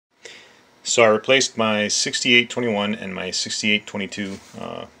So I replaced my 6821 and my 6822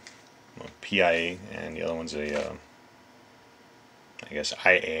 PIA, and the other one's a I guess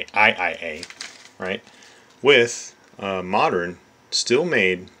IIA, right? With a modern, still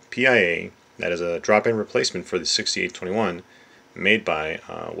made PIA that is a drop-in replacement for the 6821 made by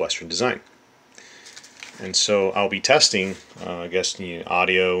Western Design. And so I'll be testing, I guess, the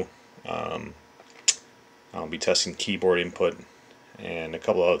audio. I'll be testing keyboard input and a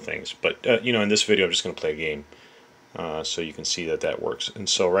couple other things. But you know, in this video, I'm just going to play a game, so you can see that that works. And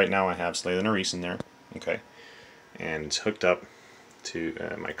so right now I have Slay the Nerese in there, okay, and it's hooked up to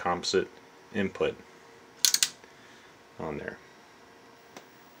my composite input on there.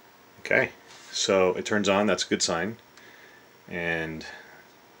 Okay, so it turns on. That's a good sign. And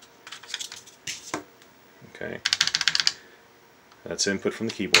okay, that's input from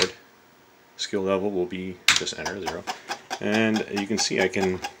the keyboard. Skill level will be just enter 0. And you can see I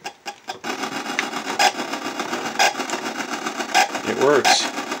can, it works.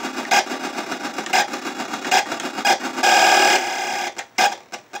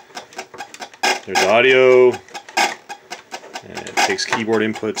 There's audio, and it takes keyboard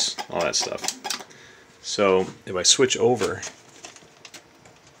inputs, all that stuff. So if I switch over,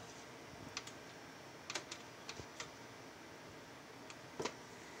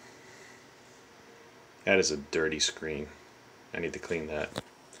 that is a dirty screen. I need to clean that.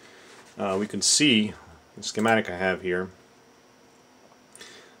 We can see the schematic I have here.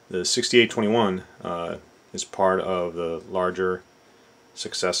 The 6821 is part of the larger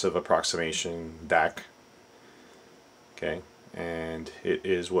successive approximation DAC. Okay, and it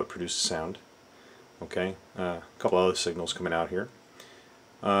is what produces sound. Okay, a couple other signals coming out here.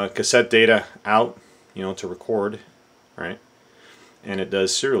 Cassette data out, you know, to record, right? And it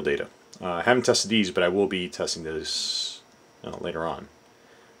does serial data. I haven't tested these, but I will be testing this later on.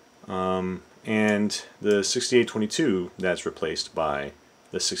 And the 6822 that's replaced by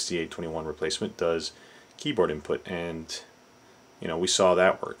the 6821 replacement does keyboard input, and you know, we saw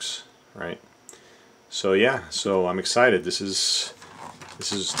that works, right? So yeah, so I'm excited. This is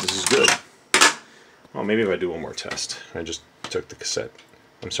good. Well, maybe if I do one more test. I just took the cassette.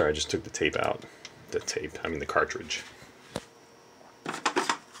 I'm sorry, I just took the tape out. I mean the cartridge.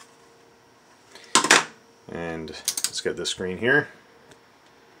 And let's get this screen here,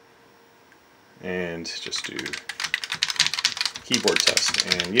 and just do keyboard test,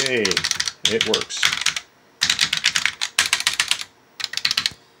 and yay, it works.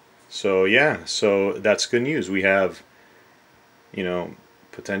 So yeah, so that's good news. We have, you know,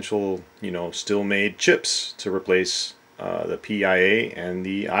 potential, you know, still made chips to replace the PIA and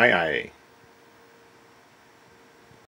the IIA.